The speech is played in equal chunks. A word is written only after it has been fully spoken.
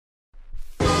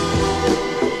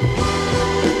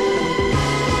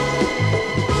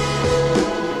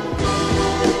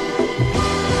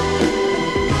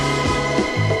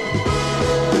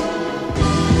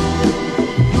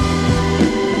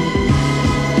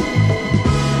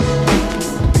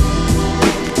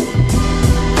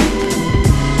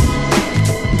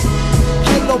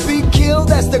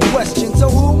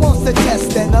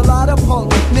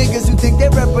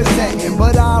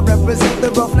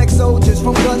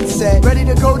sunset, ready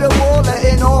to go to war,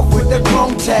 letting off with the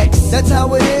chrome text. That's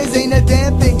how it is, ain't a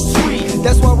damn thing sweet.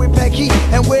 That's why we pack heat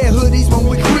and wear hoodies when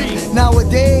we creep.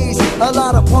 Nowadays, a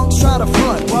lot of punks try to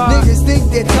front. Niggas think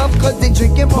they're tough cause they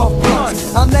drinking puff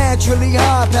blunts. I'm naturally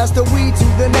high, pass the weed to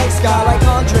the next guy. Like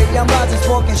Andre, I'm rising,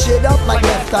 sparking shit up like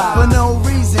Left Eye. For no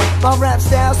reason, my rap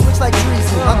style switch like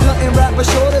treason. I'm cutting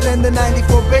rappers shorter than the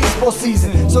 94 baseball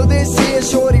season. So this here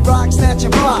shorty rock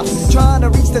snatching props, trying to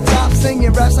reach the top,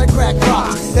 singing raps like crack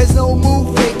rocks. There's no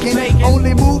move faking,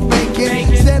 only move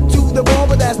making. Step to the ball,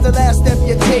 but that's the last step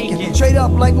you're taking. Straight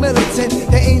up like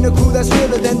militant, there ain't a crew that's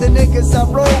realer than the niggas I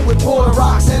roll with. Puerto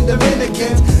Rocks and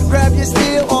Dominicans. Grab your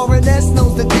steel, RNS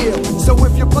knows the deal. So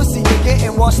if you're pussy, you're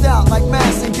getting washed out like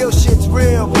Mass and Gill. Shit's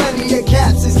real, plenty of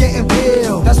caps is getting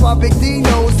peeled. That's why Big D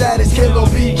knows that it's kill or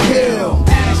be killed.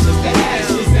 Ashes to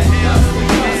ashes and dust to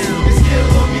dust. It's kill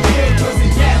or be killed cause the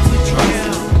cats we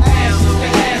trust. Ashes to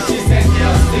ashes and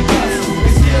dust to dust.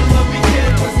 It's kill or be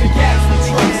killed cause the cats we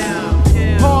trust.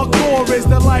 Hardcore is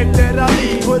the life that I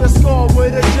lead. With a scar,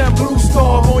 with a gem, blue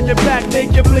star on your back,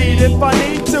 make you bleed if I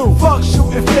need to. Fuck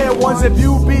shooting fair ones if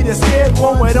you be the scared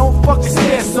one. Well, don't fucking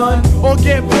scare, son. Or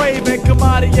get brave and come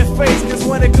out of your face. Cause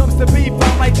when it comes to beef,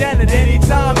 I'm like that at any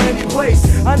time, any place.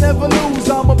 I never lose,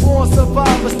 I'm a born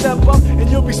survivor. Step up and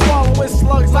you'll be swallowing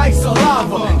slugs like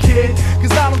saliva, kid.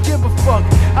 Cause I don't give a fuck.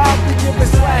 I'll be giving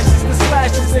slashes to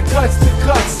slashes and cuts to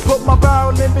cuts. Put my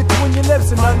barrel in between your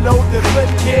lips and unload the clip,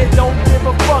 kid. Don't give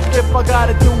a fuck if I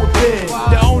gotta do a bid.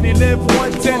 They only live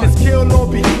 110, it's kill or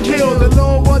be killed. The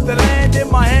law of the land in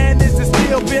my hand is a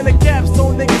steel. Pin the caps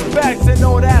on niggas' backs and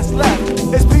all that's left.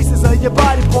 It's pieces of your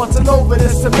body parts all over the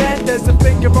cement. There's a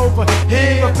finger over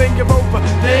here, a finger over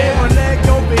there, a leg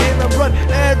over here, and run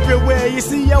everywhere. You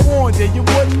see, I warned you, you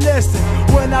wouldn't listen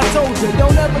when I told you.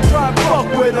 Don't ever try and fuck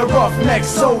with a roughneck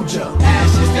soldier.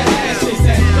 Ashes to ashes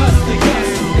and dust to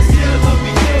dust. It's kill or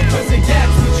be killed cause the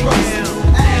cats we trust.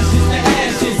 Ashes to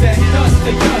ashes and dust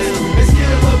to dust. It's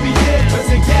kill or be killed cause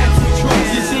the cats we trust.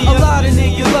 You see, a lot of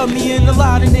niggas love me and a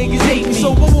lot of niggas hate me.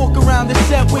 So I walk around the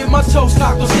set with my toes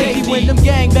cocked on safety. When them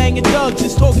gangbanging thugs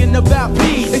is talking about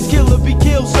peace, it's kill or be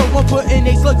killed, so I'm putting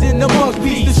they slugs in the mug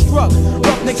piece. Destruct,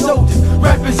 roughneck soldiers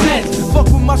represent. Fuck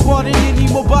with my squad and any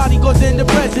more bodyguards than the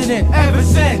president. Ever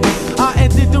since I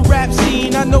entered the rap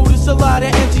scene, I noticed a lot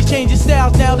of MCs changing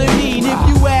styles now they mean. If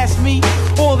you ask me,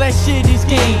 all that shit is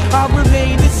game. I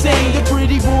remain the same, the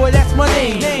pretty boy, that's my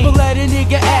name. But let a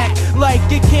nigga act like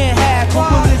it can't happen.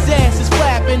 When his ass is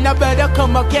flapping, I better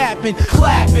come out capping,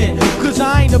 clapping. Cause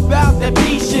I ain't about that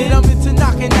beat shit, I'm into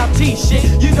knocking out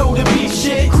T-shit. You know the beat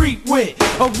shit, creep with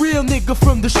a real nigga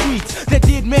from the streets that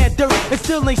did mad dirt and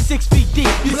still ain't 6 feet deep.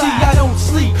 You see, I don't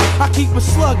sleep, I keep a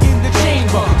slug in the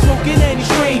chamber, smoking any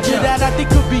stranger that I think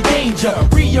could be danger.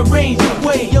 Rearrange the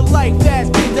way your life has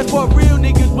been, that's what real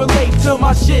niggas relate to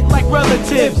my shit like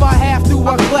relatives. If I have to,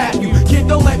 I'll clap you, kid,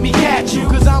 don't let me catch you.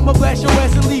 Cause I'ma blast your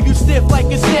ass and leave you stiff like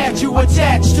a statue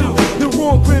attached to the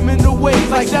wrong criminal ways,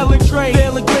 like selling trade,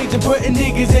 failing grades and putting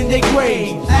niggas in their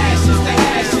graves. Ashes to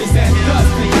ashes and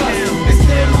dust to dust.